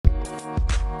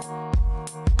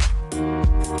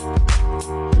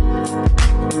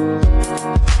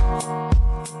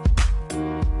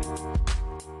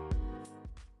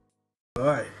All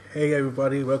right. Hey,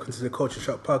 everybody. Welcome to the Culture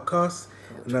Shock podcast.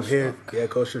 And I'm here. Yeah,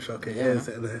 Culture Shock it is.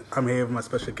 And I'm here with my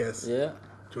special guest. Yeah.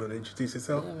 Do you want to introduce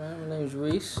yourself? Yeah, man. My name's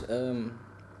Reese.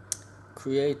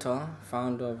 Creator,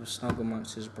 founder of Snuggle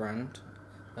Monsters brand.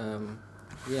 And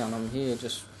I'm here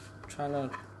just trying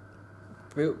to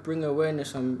bring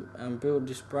awareness and build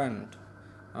this brand.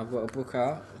 I've got a book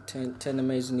out, 10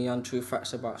 Amazingly Untrue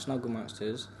Facts About Snuggle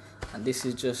Monsters. And this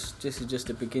is just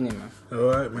the beginning, man. All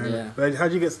right, man. Yeah.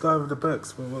 How'd you get started with the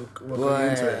books? What got you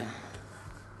into it?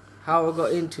 How I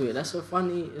got into it? It's a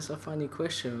funny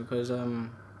question because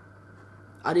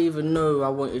I didn't even know I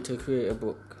wanted to create a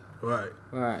book.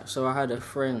 Right. So I had a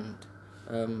friend,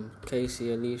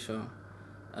 Casey Alicia.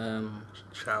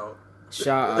 Shout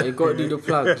out! You got to do the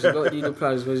plugs.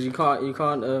 Because you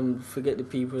can't forget the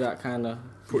people that kind of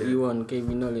put you on, gave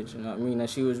you knowledge. You know what I mean? And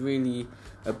she was really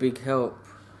a big help.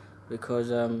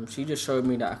 Because she just showed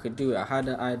me that I could do it. I had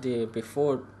an idea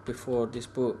before this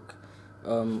book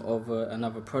of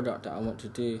another product that I want to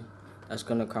do that's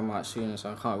going to come out soon,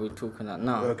 so I can't really talk on that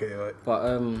now. Okay, right.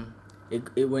 But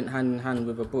it went hand in hand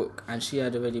with a book, and she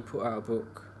had already put out a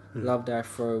book, Love Thy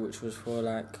Throw, which was for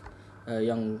like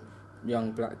young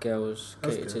black girls,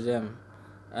 catered to them.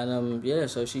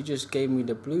 And so she just gave me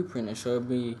the blueprint and showed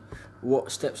me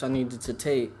what steps I needed to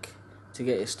take to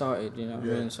get it started, you know what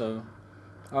I mean? So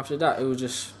after that, it was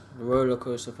just a roller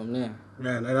coaster from there.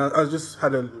 Man, and I just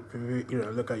had a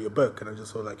look at your book, and I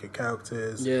just saw like your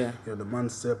characters, the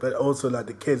monster, but also like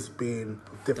the kids being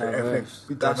different ethnic,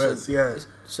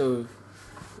 So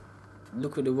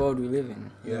look at the world we live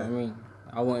in. You know what I mean?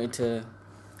 I wanted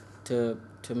to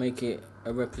make it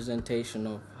a representation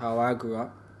of how I grew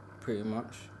up, pretty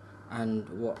much, and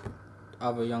what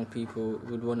other young people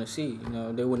would want to see. You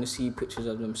know, they want to see pictures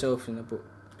of themselves in the book.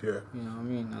 Yeah. You know what I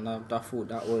mean? And I thought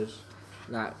that was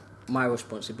like my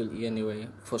responsibility anyway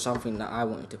for something that I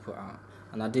wanted to put out.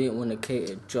 And I didn't want to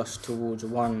cater just towards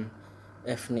one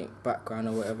ethnic background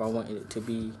or whatever. I wanted it to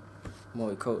be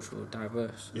multicultural,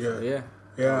 diverse. Yeah.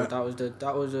 So, that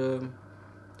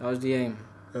was the aim.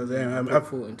 I'm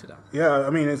thought into that. Yeah, I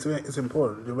mean it's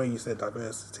important the way you said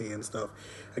diversity and stuff.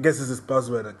 I guess it's this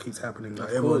buzzword that keeps happening. Like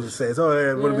everyone just says, "Oh,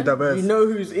 yeah, want to be diverse." You know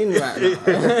who's in right now.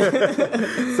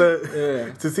 So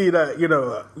to see that,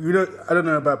 I don't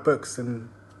know about books in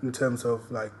terms of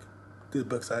like the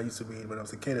books I used to read when I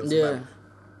was a kid. It was about,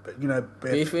 but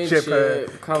Chipper,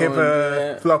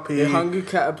 Kipper, Floppy, The Hungry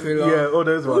Caterpillar. all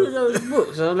those ones. All those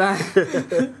books. So like,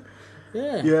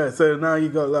 yeah. So now you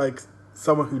got like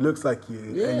someone who looks like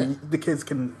you, and the kids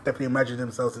can definitely imagine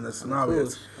themselves in the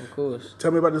scenarios. Of course.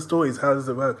 Tell me about the stories. How does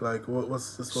it work? Like,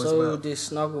 what's the story about? So this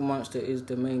Snuggle Monster is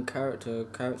the main character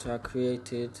I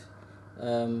created,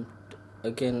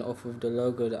 again off of the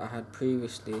logo that I had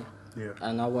previously. Yeah.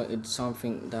 And I wanted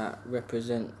something that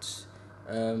represents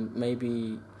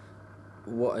maybe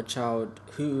who a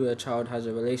child has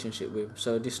a relationship with.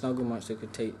 So this Snuggle Monster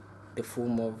could take the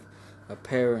form of a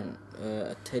parent,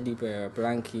 a teddy bear, a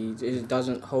blankie. It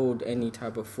doesn't hold any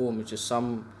type of form. It's just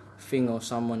something or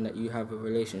someone that you have a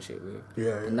relationship with.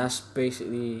 Yeah. And that's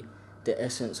basically the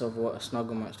essence of what a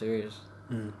Snuggle Monster is.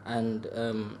 And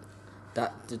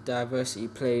that the diversity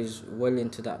plays well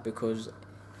into that because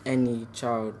any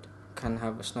child can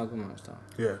have a Snuggle Monster.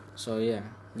 Yeah. So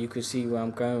you could see where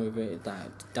I'm going with it.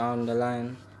 That down the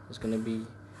line, there's gonna be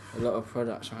a lot of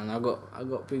products, man. I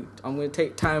got big. I'm gonna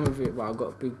take time with it, but I've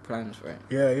got big plans for it.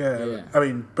 Yeah. I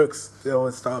mean, books, they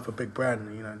always start off a big brand,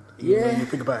 When you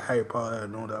think about Harry Potter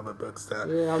and all the other books that.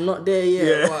 Yeah, I'm not there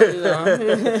yet.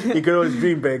 But, you can always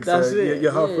dream big. That's so it.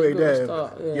 You're halfway there.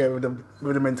 Start,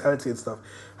 with the mentality and stuff.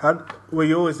 Were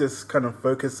you always just kind of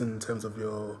focused in terms of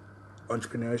your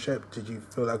entrepreneurship? Did you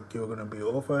feel like you were gonna be an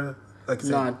author?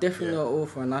 Nah, definitely not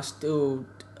author, and I still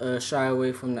shy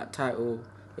away from that title.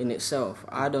 In itself,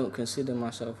 I don't consider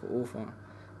myself an author.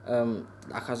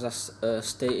 Like as I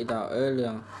stated out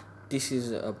earlier, this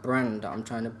is a brand that I'm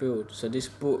trying to build. So this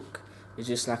book is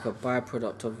just like a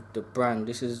byproduct of the brand.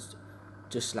 This is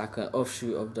just like an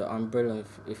offshoot of the umbrella,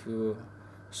 if you will.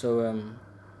 So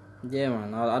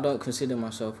man, I don't consider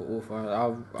myself an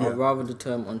author. I'd rather the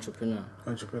term entrepreneur.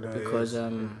 Because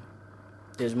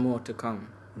there's more to come.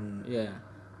 Yeah.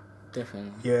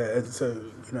 Definitely. Yeah, and so,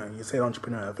 you say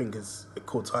entrepreneur, I think is a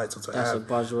cool title to have. That's a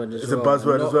buzzword as well. It's a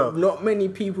buzzword as well. Not many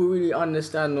people really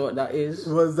understand what that is.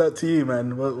 What's that to you,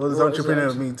 man? What does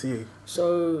entrepreneur mean to you?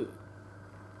 So,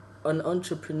 an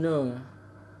entrepreneur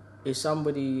is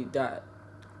somebody that,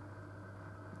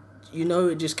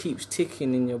 it just keeps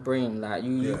ticking in your brain. Like,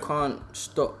 you can't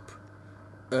stop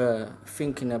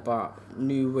thinking about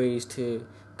new ways to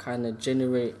kind of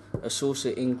generate a source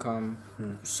of income,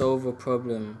 solve a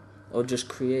problem, or just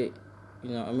create.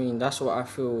 You know what I mean? That's what I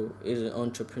feel is an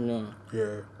entrepreneur.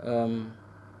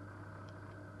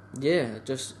 Yeah.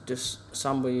 Just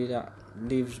somebody that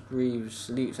lives, breathes,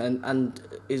 sleeps, and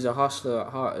is a hustler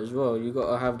at heart as well. You got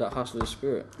to have that hustler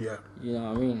spirit. Yeah. You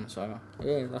know what I mean? So,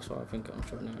 yeah, that's what I think of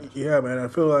entrepreneur. Yeah, man, I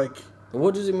feel like... But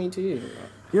what does it mean to you?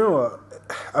 You know what?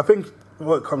 I think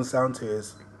what it comes down to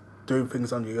is doing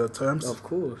things under your terms. Of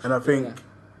course. And I think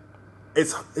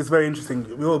it's very interesting.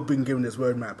 We've all been given this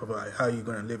roadmap of like how you're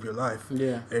going to live your life.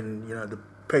 Yeah. And, you know, the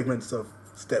pavements of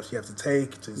steps you have to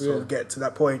take to sort of get to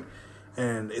that point.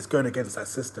 And it's going against that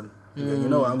system. You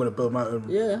know what? I'm going to build my own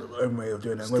way of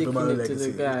doing it. I'm going to build my own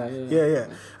legacy. Yeah.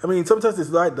 I mean, sometimes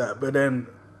it's like that. But then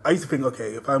I used to think,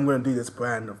 okay, if I'm going to do this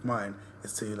brand of mine,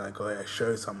 it's to like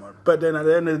show someone. But then at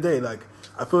the end of the day, like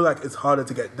I feel like it's harder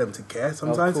to get them to care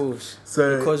sometimes. Of course.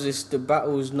 So because the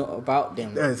battle's not about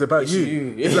them. Yeah, it's about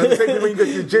you. It's like the same thing when you go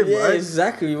to the gym, right?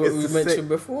 Exactly what we mentioned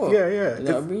before. Yeah. You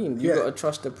know what I mean? You got to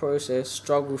trust the process,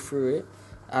 struggle through it,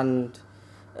 and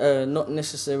not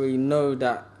necessarily know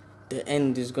that the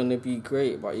end is going to be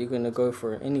great, but you're going to go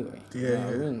for it anyway. You know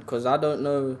what I mean? Because I don't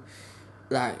know,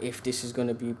 like, if this is going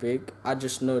to be big. I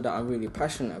just know that I'm really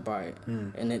passionate about it,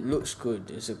 and it looks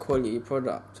good. It's a quality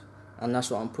product, and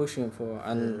that's what I'm pushing for.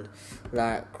 And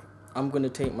like, I'm going to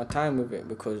take my time with it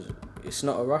because it's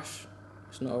not a rush.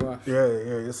 It's not a rush.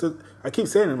 Yeah. I keep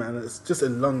saying it, man. It's just a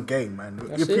long game, man.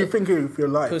 If you're thinking of your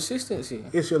life, consistency.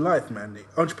 It's your life, man.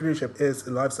 Entrepreneurship is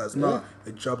a lifestyle. It's not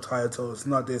a job title. It's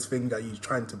not this thing that you're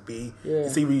trying to be.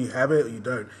 It's either you have it or you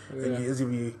don't.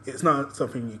 It's not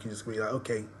something you can just be like,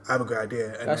 okay, I have a good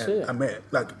idea and then I'm it.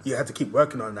 Like you have to keep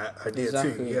working on that idea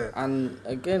too. Yeah. And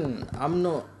again, I'm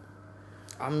not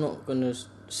gonna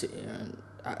sit here and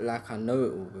act like I know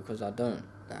it all because I don't.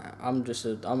 Like,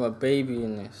 I'm a baby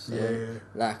in this.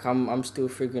 Like I'm still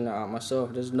figuring it out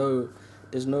myself. There's no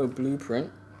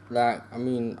blueprint. Like I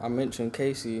mean, I mentioned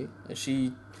Casey.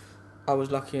 I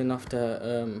was lucky enough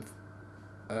to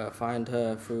find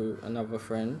her through another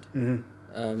friend.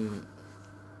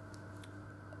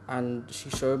 And she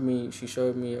showed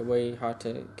me a way how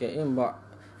to get in. But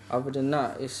other than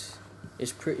that,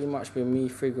 it's pretty much been me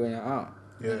figuring it out.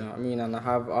 You know what I mean? And I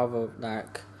have other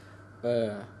like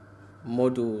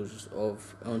models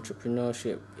of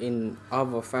entrepreneurship in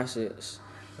other facets.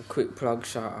 A quick plug,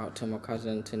 shout out to my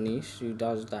cousin Tanisha, who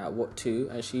does that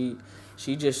and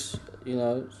she just, you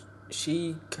know,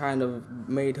 she kind of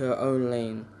made her own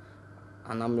lane,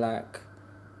 and I'm like,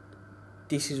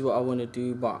 this is what I want to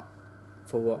do, but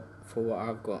for what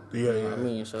I've got. You know what I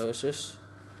mean? So it's just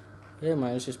man,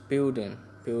 it's just building.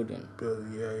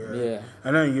 Yeah. I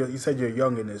know you said you're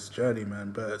young in this journey,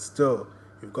 man, but still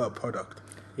you've got a product.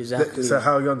 Exactly. So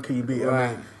how young can you be?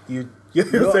 Right. I mean,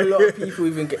 not a lot of people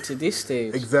even get to this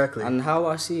stage. Exactly. And how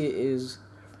I see it is,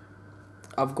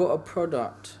 I've got a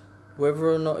product, whether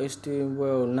or not it's doing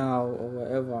well now or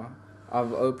whatever,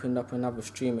 I've opened up another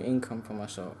stream of income for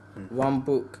myself. One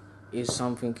book is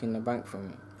something in the bank for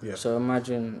me. Yeah. So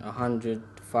imagine 100,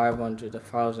 500,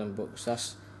 1,000 books.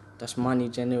 That's money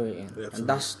generating. Absolutely. And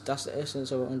that's the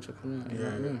essence of an entrepreneur. You know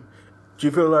what I mean? Do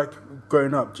you feel like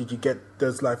growing up, did you get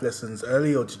those life lessons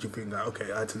early, or did you think that,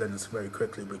 okay, I had to learn this very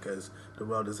quickly because the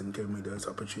world isn't giving me those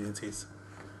opportunities?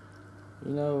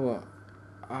 You know what?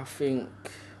 I think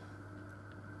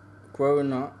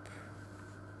growing up,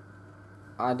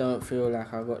 I don't feel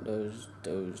like I got those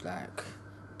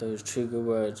trigger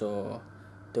words or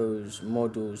those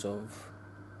models of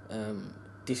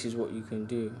this is what you can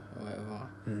do or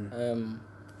whatever.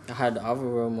 I had other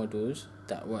role models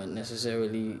that weren't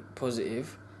necessarily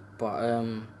positive, but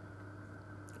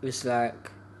it's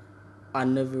like I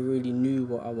never really knew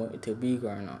what I wanted to be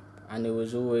growing up, and I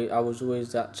was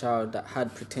always that child that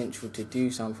had potential to do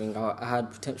something. I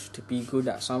had potential to be good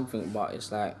at something, but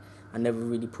it's like I never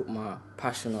really put my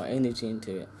passion or energy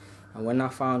into it. And when I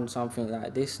found something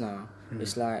like this now,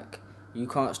 it's like you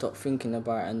can't stop thinking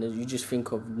about it, and you just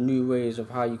think of new ways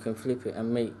of how you can flip it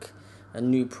and make a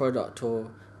new product,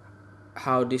 or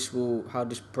how this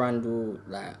brand will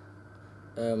like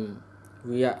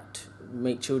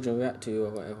make children react to you or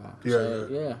whatever.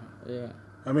 Yeah.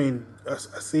 I mean, I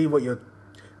see what you're.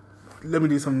 Let me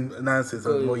do some analysis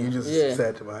of what you just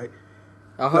said, right?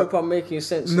 I hope I'm making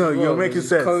sense. No, you're making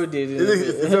sense. Coded.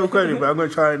 It's all coded, but I'm going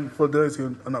to try and, for those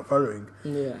who are not following,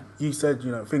 you said,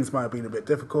 things might have been a bit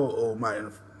difficult or might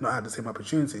have not had the same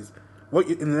opportunities. What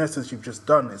in essence you've just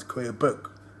done is create a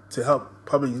book to help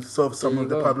probably solve some of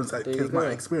the problems that kids might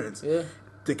experience. Yeah.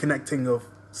 The connecting of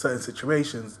certain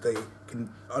situations, they can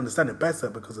understand it better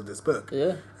because of this book.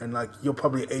 Yeah. And like you're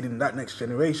probably aiding that next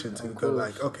generation to go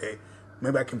like, okay,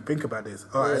 maybe I can think about this.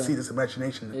 I see this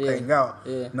imagination playing out.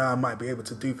 Yeah. Now I might be able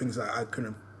to do things that I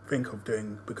couldn't think of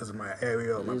doing because of my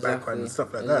area or my background and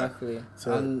stuff like that.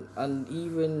 So and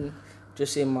even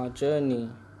just in my journey,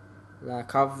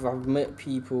 like I've met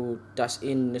people that's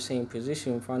in the same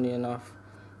position. Funny enough,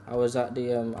 I was at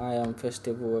the I Am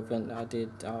Festival event that I did.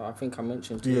 I think I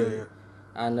mentioned to you.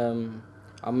 And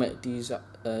I met these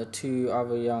 2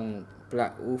 other young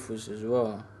black authors as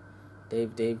well.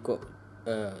 They've got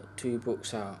 2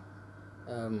 books out,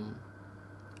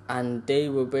 and they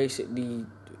were basically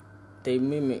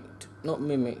not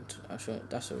mimicked. Actually,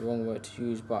 that's a wrong word to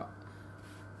use, but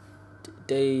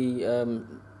they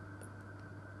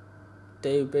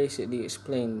basically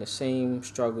explained the same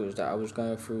struggles that I was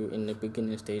going through in the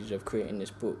beginning stages of creating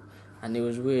this book. And it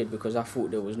was weird because I thought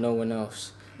there was no one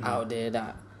else out there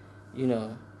that, you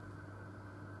know,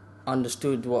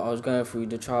 understood what I was going through,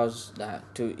 the trials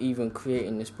that to even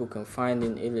creating this book and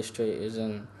finding illustrators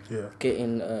and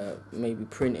getting maybe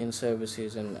printing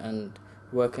services and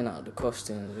working out the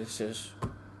costings.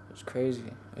 It's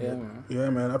crazy. Yeah, man. Yeah,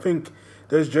 man. I think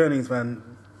those journeys, man,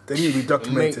 they need to be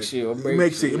documented. It makes you.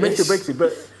 It breaks you.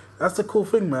 But that's the cool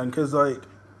thing, man, because, like,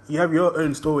 you have your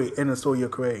own story in the story you're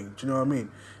creating. Do you know what I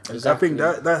mean? Exactly. I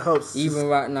think that helps. Even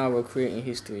right now, we're creating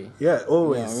history. Yeah,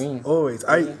 always. You know what I mean? Always.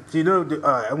 Do you know,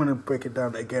 alright, I'm going to break it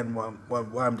down again while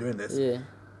I'm doing this. Yeah.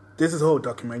 This is a whole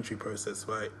documentary process,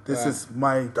 right? This is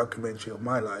my documentary of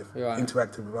my life,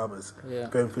 interacting with others,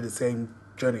 going through the same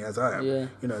journey as I am. Yeah.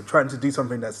 You know, trying to do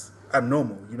something that's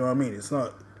abnormal. You know what I mean? It's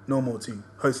not normal to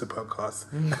host a podcast,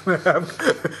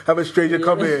 have a stranger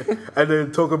come here and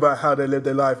then talk about how they live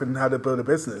their life and how they build a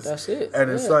business. That's it. And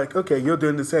it's like, okay, you're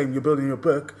doing the same. You're building your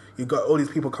book. You've got all these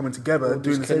people coming together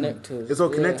doing the same. It's all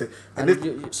connected.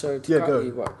 And sorry to cut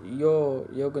you, but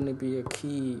you're going to be a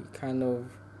key kind of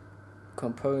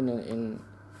component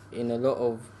in a lot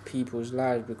of people's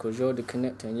lives because you're the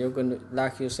connector. And you're going to,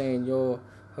 like you're saying, you're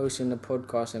hosting the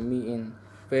podcast and meeting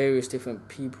various different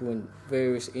people in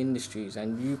various industries,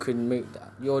 and you can make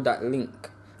that, you're that link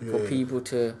for people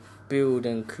to build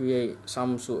and create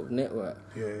some sort of network.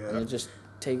 And just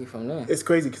take it from there. It's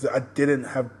crazy because I didn't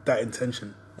have that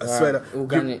intention. I swear that.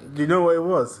 Organic. Do you know what it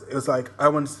was? It was like I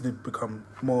wanted to become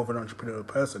more of an entrepreneurial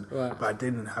person, right. but I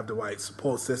didn't have the right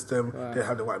support system, didn't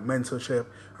have the right mentorship.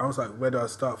 I was like, where do I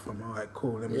start from? All right,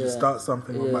 cool. Let me just start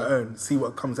something on my own, see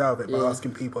what comes out of it by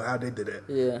asking people how they did it.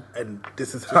 And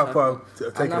this is how far I've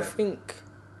taken it. And I think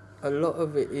a lot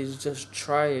of it is just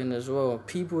trying as well.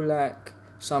 People like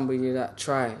somebody that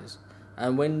tries.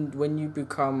 And when you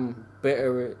become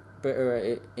better at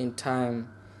it in time,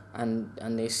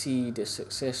 and they see the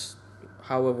success,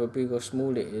 however big or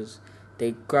small it is,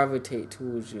 they gravitate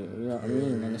towards you. You know what I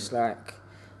mean? And it's like,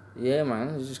 yeah,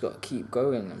 man, you just got to keep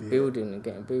going and building and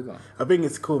getting bigger. I think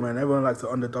it's cool, man. Everyone likes the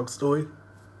underdog story,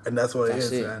 and that's what it is,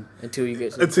 man. Until you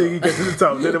get to the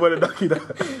top, then they want to knock you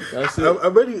down. That's it.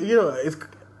 I'm ready. You know, it's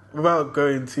without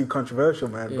going too controversial,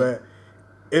 man, but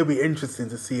it'll be interesting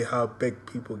to see how big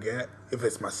people get. If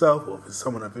it's myself or if it's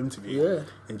someone I've interviewed,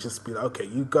 and just be like, okay,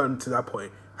 you've gotten to that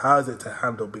point. How is it to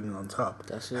handle being on top?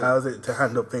 That's it. How is it to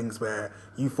handle things where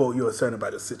you thought you were certain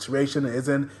about the situation, it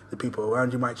isn't, the people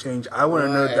around you might change? I want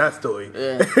to know that story.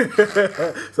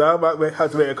 So I might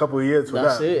have to wait a couple of years for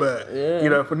that. But, you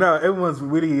know, for now, everyone's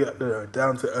really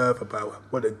down to earth about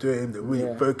what they're doing. They're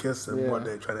really focused on what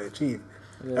they're trying to achieve.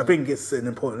 I think it's an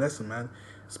important lesson, man.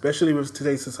 Especially with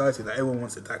today's society, that everyone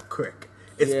wants it that quick.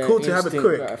 It's cool to have it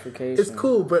quick. It's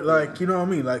cool, but like, you know what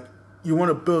I mean? Like, you want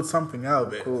to build something out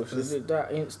of it. Of course. Is it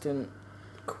that instant,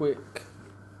 quick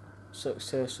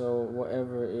success or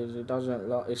whatever it is? It doesn't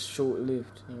like, it's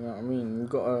short-lived. You know what I mean? You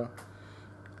gotta.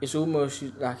 It's almost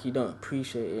like you don't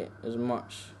appreciate it as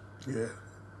much. Yeah.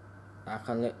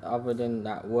 Like, other than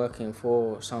that, working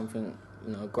for something,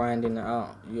 you know, grinding it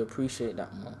out, you appreciate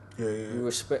that more. Yeah. You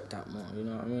respect that more. You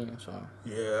know what I mean? So.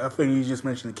 Yeah, I think you just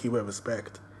mentioned the keyword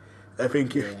respect. I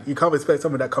think you can't expect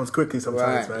something that comes quickly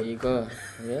sometimes, man. There you go.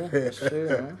 Yeah, that's true,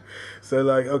 man. So,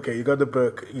 like, okay, you got the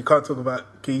book. You can't talk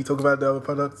about... Can you talk about the other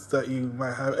products that you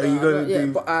might have? Are you going to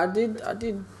do... but I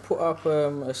did put up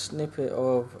a snippet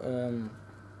of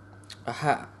a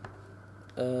hat.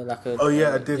 Like a...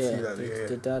 I did see that.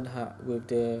 The dad hat with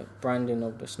the branding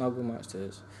of the Snuggle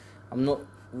Masters. I'm not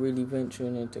really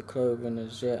venturing into clothing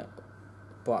as yet,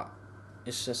 but...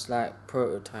 It's just like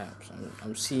prototypes.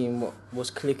 I'm seeing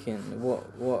what's clicking, what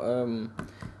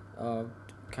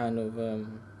kind of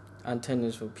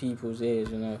antennas for people's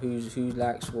ears. You know, who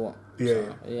likes what.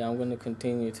 So, I'm going to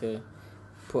continue to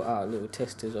put out little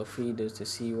testers or feeders to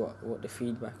see what the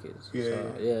feedback is. Yeah.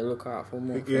 So, yeah, look out for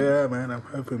more. Yeah, man, I'm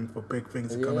hoping for big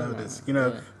things to come out of this. You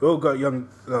know, we all got young,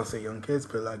 I don't say young kids,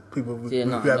 but like people who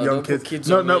have young kids.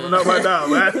 Not right now,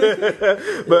 man.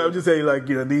 But I'm just saying, like,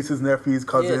 you know, nieces, nephews,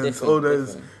 cousins, all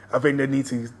those. Definitely. I think they need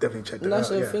to definitely check that out. And that's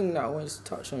the thing that I wanted to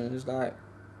touch on is like,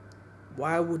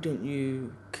 why wouldn't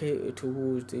you cater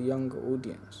towards the younger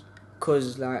audience?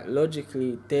 Because, like,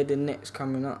 logically, they're the next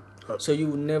coming up. So you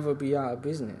will never be out of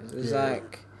business. It's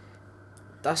like,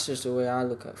 that's just the way I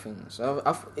look at things.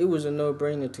 It was a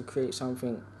no-brainer to create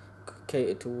something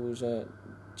catered towards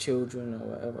children or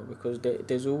whatever, because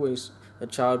there's always a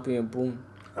child being born.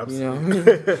 Absolutely. You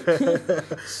know what I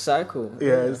mean? Cycle.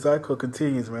 Yeah, the cycle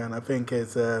continues, man. I think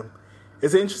it's an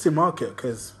interesting market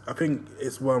because I think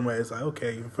it's one where it's like,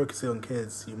 okay, you're focusing on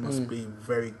kids, you must be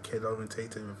very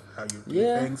kid-orientated with how you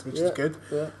do things, which is good.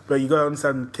 Yeah. But you got to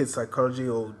understand kids' psychology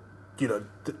or, you know,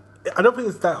 I don't think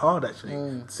it's that hard,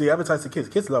 actually. So you advertise to kids.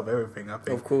 Kids love everything, I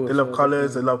think. Of course. They love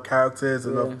colours, they love characters,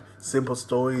 they love simple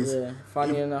stories. Yeah.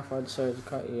 Funny enough, sorry to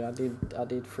cut you, I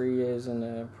did 3 years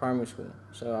in primary school.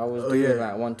 So I was doing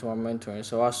like one-to-one mentoring.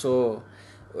 So I saw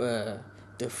the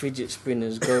fidget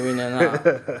spinners go in and out,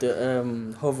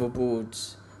 the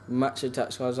hoverboards, match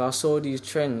attacks. Because I saw these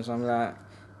trends. I'm like,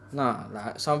 nah,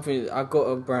 like something, I got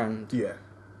a brand. Yeah.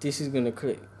 This is going to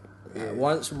click. Like,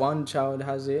 once one child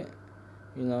has it,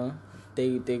 you know,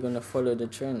 they're gonna follow the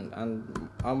trend, and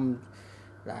I'm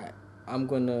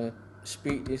gonna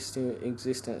speak this to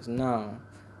existence now.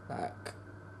 Like,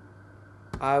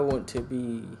 I want to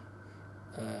be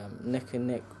neck and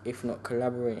neck, if not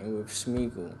collaborating with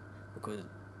Smeagol, because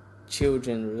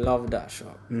children love that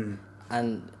shop.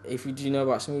 And do you know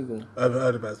about Smeagol? I've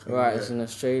heard about Smeagol. Right, it's an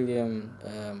Australian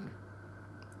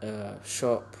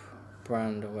shop,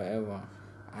 brand or whatever.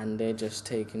 And they're just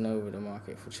taking over the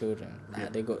market for children.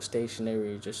 Like, they got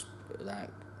stationery, just like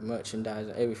merchandise,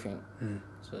 everything.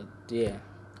 So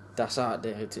that's out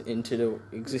there into the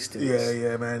existence.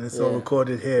 Yeah, man. It's all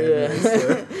recorded here.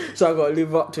 Yeah. So I got to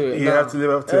live up to it. You have to live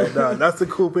up to it now. That's the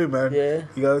cool thing, man. Yeah.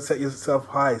 You got to set yourself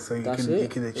high so you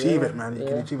can achieve it, man. You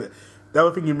can achieve it. The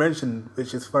other thing you mentioned,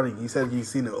 which is funny, you said you've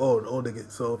seen it all the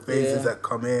sort of phases that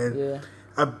come in. Yeah.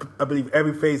 I believe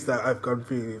every phase that I've gone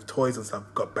through with toys and stuff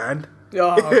got banned.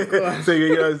 Oh, God. So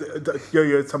yo-yo,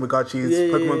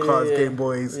 Tamagotchis, Pokemon cards, Game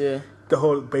Boys, the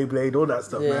whole Beyblade, all that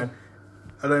stuff, man.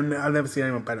 I've never seen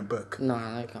anyone ban a book. No,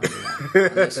 I can't do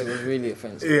that. Unless it was really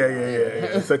offensive.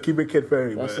 Yeah. So keep it kid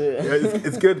friendly, but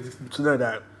it's good to know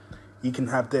that you can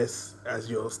have this as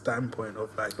your standpoint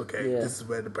of like, okay, this is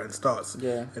where the brand starts.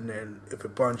 Yeah. And then if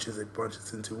it branches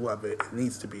into whatever it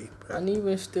needs to be. But and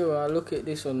even still, I look at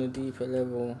this on a deeper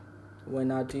level.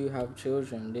 When I do have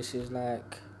children, this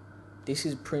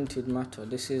is printed matter.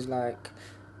 This is like,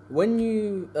 when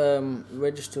you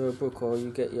register a book or you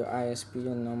get your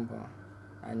ISBN number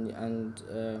and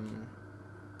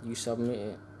you submit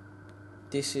it,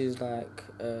 this is like,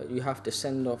 you have to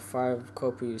send off 5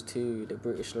 copies to the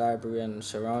British Library and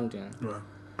surrounding. Right.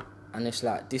 And it's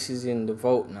like, this is in the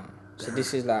vault now. So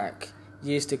this is like,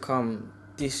 years to come,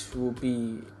 this will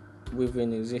be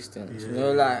within existence. You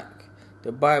know, like,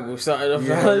 the Bible started off, you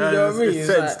know what I mean? It's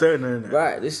set in stone, isn't it?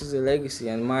 Right, this is a legacy,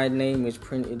 and my name is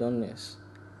printed on this.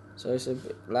 So it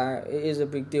is a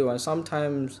big deal. And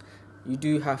sometimes you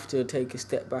do have to take a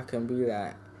step back and be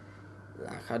like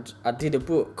I did a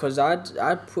book, because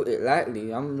I'd put it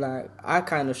lightly. I'm like, I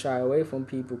kind of shy away from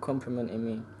people complimenting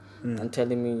me and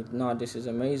telling me, no, this is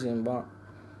amazing, but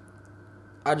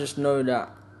I just know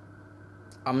that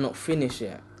I'm not finished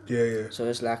yet. Yeah. So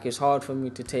it's like, it's hard for me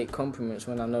to take compliments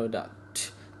when I know that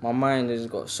my mind has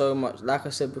got so much, like I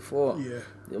said before,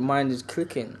 the mind is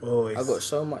clicking. Always. I've got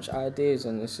so much ideas,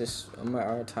 and it's just a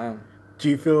matter of time. Do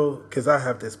you feel, because I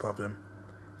have this problem,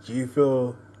 do you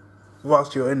feel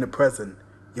whilst you're in the present,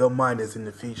 your mind is in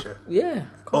the future? Yeah.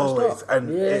 Always. Stop. And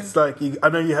it's like, I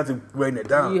know you have to rein it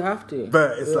down. You have to.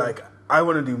 But it's like, I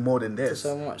want to do more than this.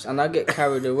 So much. And I get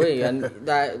carried away. And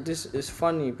this is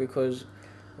funny, because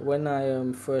when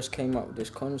I first came up with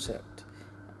this concept,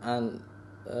 and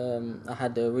I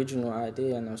had the original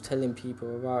idea and I was telling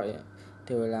people about it,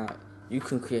 they were like, you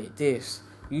can create this,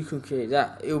 you can create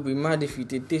that, it would be mad if you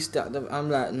did this, that. I'm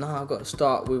like, no, I've got to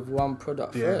start with one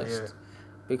product first.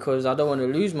 Because I don't want to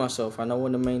lose myself and I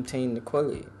want to maintain the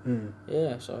quality.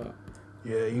 Yeah, so...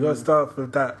 Yeah, you got to start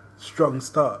with that strong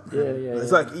start.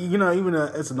 It's like, you know, even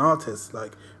as an artist,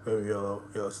 like, whether you're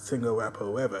a singer, rapper,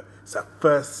 or whatever, it's that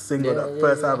first single,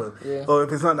 first album. Yeah. Or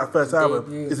if it's not that first album,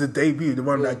 it's a debut, the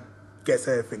one that gets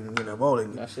everything, you know,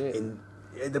 rolling. That's it.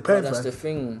 It depends, that's the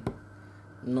thing.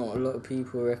 not a lot of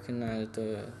people recognize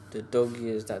the dog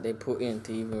years that they put in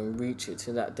to even reach it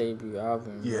to that debut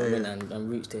album, and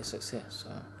reach their success. So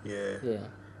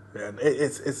man,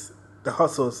 it's the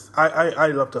hustles. I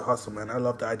love the hustle, man. I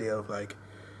love the idea of like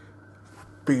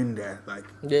being there, like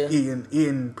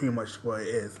eating pretty much what it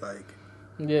is, like.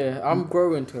 Yeah, I'm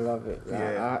growing to love it.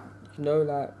 Like,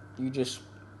 you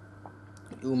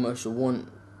almost want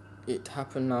it to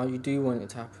happen now. You do want it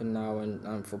to happen now,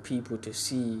 and for people to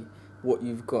see what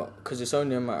you've got, because it's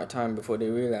only a matter of time before they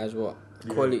realise what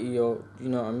quality or you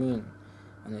know what I mean.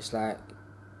 And it's like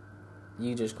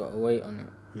you just gotta wait on it.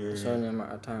 It's only a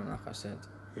matter of time, like I said.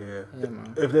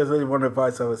 Man. If there's only one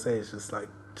advice I would say, it's just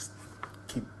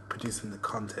keep producing the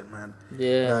content, man.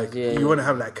 You want to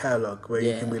have that catalog where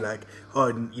you can be like, oh,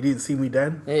 you didn't see me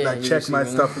then? Check my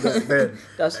stuff then.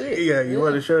 That's it. You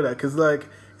want to show that, because like,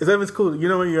 it's always cool. You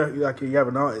know when you have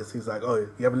an artist who's like, oh,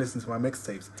 you haven't listened to my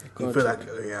mixtapes. You feel like,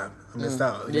 I missed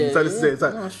out. So this is it. It's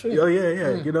like,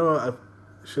 you know what, I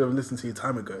should have listened to you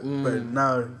time ago. But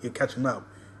now you're catching up.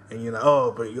 And you're like,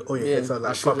 your hits are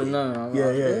like properly.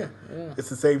 It's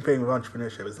the same thing with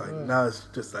entrepreneurship. It's like, now it's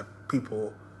just like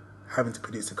people having to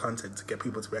produce the content to get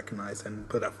people to recognize and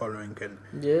put that following. And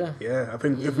I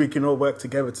think if we can all work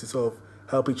together to sort of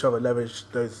help each other leverage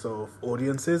those sort of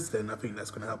audiences, then I think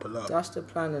that's going to help a lot. That's the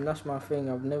plan, and that's my thing.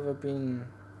 I've never been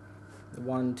the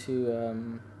one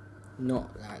to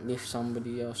not like lift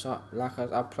somebody else up. Like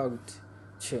I plugged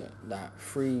like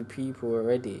 3 people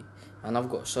already, and I've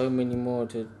got so many more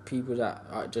to people that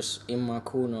are just in my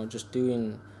corner, just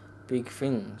doing big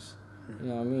things. You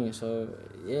know what I mean? So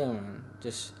man,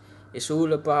 just it's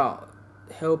all about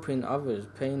helping others,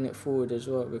 paying it forward as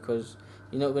well, because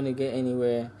you're not going to get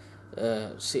anywhere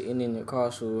sitting in your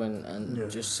castle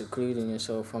and just secluding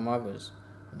yourself from others.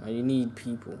 You need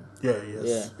people.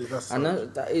 And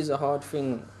that is a hard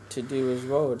thing to do as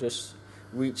well. Just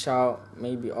reach out,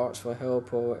 maybe ask for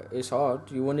help, or it's hard.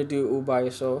 You want to do it all by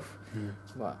yourself,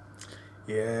 but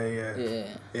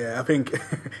I think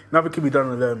nothing can be done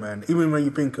alone, man. Even when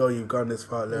you think, you've gone this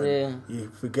far alone,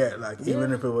 you forget, like,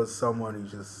 even if it was someone who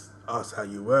just asked how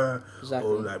you were,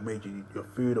 or like made you your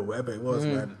food or whatever it was,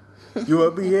 man, you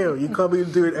won't be here. You can't be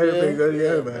doing everything on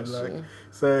your own, man. Like,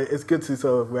 so it's good to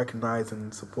sort of recognize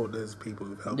and support those people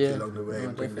who've helped you along the way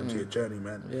and bring them to your journey,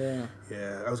 man.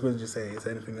 I was going to just say, is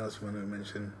there anything else you want to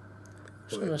mention? I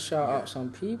just want to shout out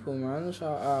some people, man.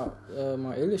 Shout out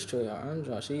my illustrator,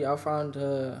 Andra. I found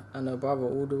her and her brother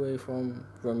all the way from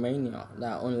Romania,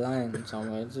 like online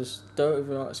somewhere. Just don't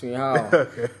even ask me how.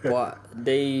 But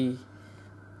they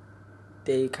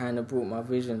kind of brought my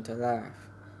vision to life.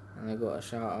 And I got to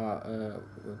shout out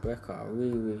Rebecca,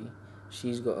 Riri.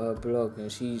 She's got her blog, and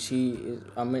she is,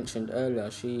 I mentioned earlier,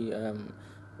 she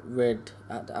read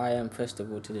at the I Am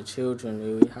Festival to the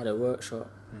children. We had a workshop.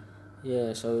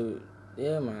 Man,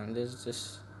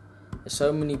 there's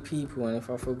so many people, and if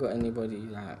I forgot anybody,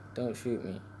 like, don't shoot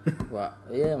me. But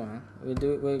man,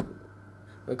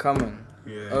 we're coming.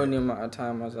 Only a matter of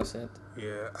time, as I said.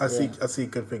 I see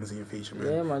good things in your future,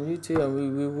 man. Yeah, man, you too, and we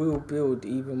will build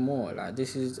even more. Like,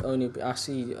 this is I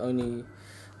see only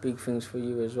big things for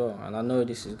you as well, and I know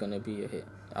this is gonna be a hit.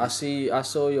 I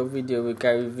saw your video with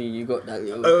Gary V. You got that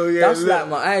little. That's like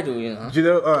my idol, you know. Do you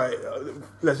know? All right,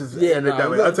 let's just end it that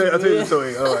way. I'll tell you the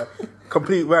story. All right,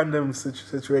 complete random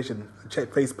situation.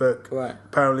 Check Facebook. Right.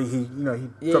 Apparently he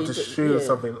dropped a shoe or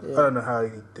something. I don't know how he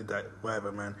did that.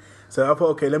 Whatever, man. So I thought,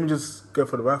 okay, let me just go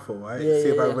for the raffle, right? See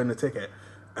if I win the ticket.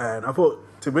 And I thought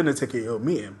to win the ticket, you'll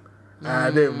meet him. And I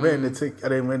didn't win the ticket. I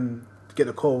didn't win. Get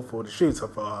a call for the shoot, so I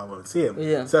thought, I won't see him.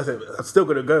 So I said, I'm still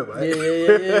gonna go, right?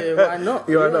 Why not?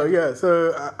 I know.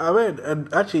 So I went,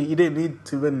 and actually, you didn't need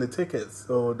to win the tickets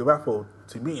or the raffle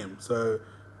to meet him. So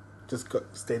just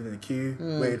stayed in the queue,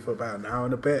 waited for about an hour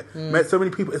and a bit. Met so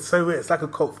many people. It's so weird. It's like a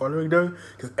cult following though,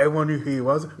 because everyone knew who he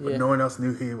was, but no one else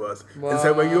knew who he was. Wow. And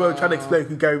so when you were trying to explain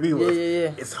who Gary Vee was,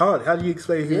 it's hard. How do you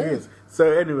explain who he is? So,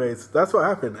 anyways, that's what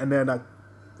happened. And then I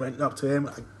went up to him.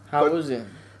 How was it?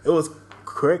 It was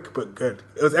quick but good.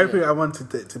 It was everything I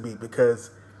wanted it to be,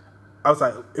 because I was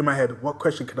like, in my head, what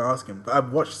question can I ask him? But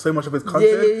I've watched so much of his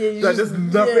content that there's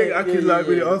nothing I could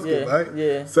really ask him,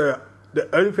 right? So the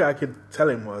only thing I could tell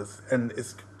him was, and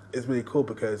it's really cool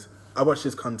because I watched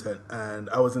his content and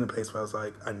I was in a place where I was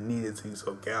like, I needed to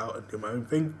sort of get out and do my own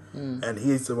thing, and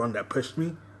he's the one that pushed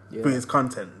me through his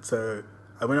content. So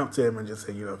I went up to him and just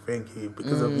said, thank you,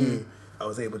 because of you I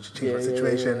was able to change my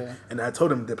situation, and I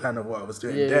told him the plan of what I was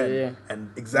doing then, and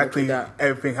exactly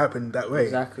everything happened that way.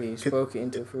 Exactly, you spoke it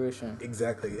into fruition.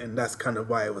 Exactly, and that's kind of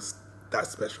why it was that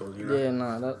special, Yeah,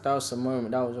 no, that was a moment.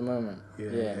 That was a moment.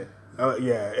 Yeah.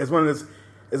 It's one of those.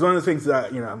 it's one of the things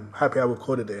that, you know, I'm happy I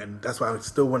recorded it, and that's why I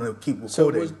still want to keep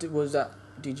recording. So was that?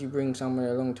 Did you bring someone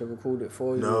along to record it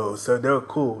for you? No, so they were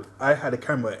cool. I had a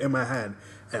camera in my hand,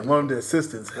 and one of the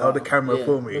assistants held the camera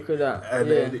for me. Look at that.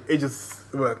 And it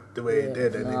just worked the way it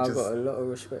did. And I've got a lot of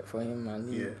respect for him,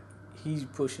 man. He's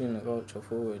pushing the culture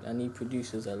forward, and he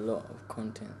produces a lot of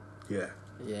content. Yeah.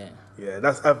 Yeah.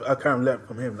 That's I kind of learned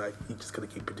from him. Like, he's just gonna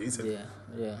keep producing.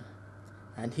 Yeah.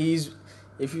 And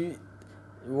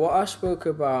what I spoke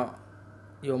about,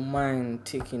 your mind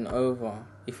ticking over.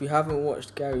 If you haven't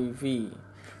watched Gary Vee,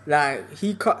 like,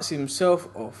 he cuts himself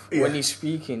off when he's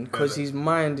speaking because his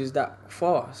mind is that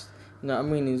fast. You know what I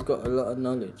mean? He's got a lot of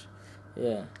knowledge.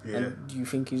 Yeah. And do you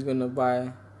think he's gonna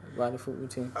buy the football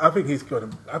team? I think he's gonna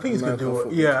do it. I think he's gonna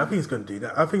do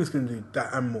that. I think he's gonna do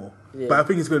that and more. Yeah. But I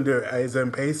think he's gonna do it at his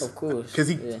own pace. Of course. Because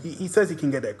he says he can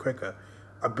get there quicker.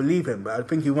 I believe him, but I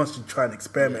think he wants to try and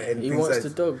experiment. Yeah. He wants to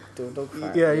dog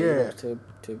fight. Yeah. He wants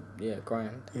to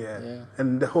grind. Yeah.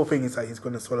 And the whole thing is that he's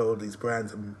gonna swallow all these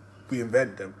brands and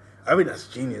reinvent them. I think that's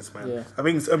genius, man. Yeah. I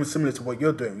think it's similar to what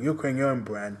you're doing. You're creating your own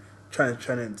brand, trying to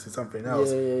turn it into something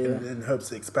else in hopes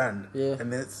to expand. Yeah.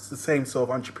 And it's the same sort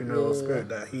of entrepreneurial spirit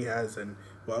that he has and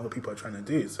what other people are trying to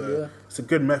do. So it's a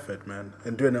good method, man.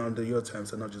 And doing it under your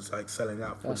terms and not just like selling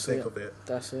out for the sake of it.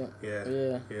 That's it.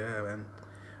 Yeah, man.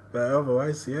 But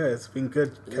otherwise, it's been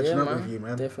good catching up with you,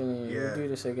 man. Definitely. We'll do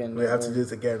this again. We have to do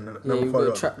this again. We've got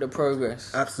to track the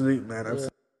progress. Absolutely, man. Absolutely.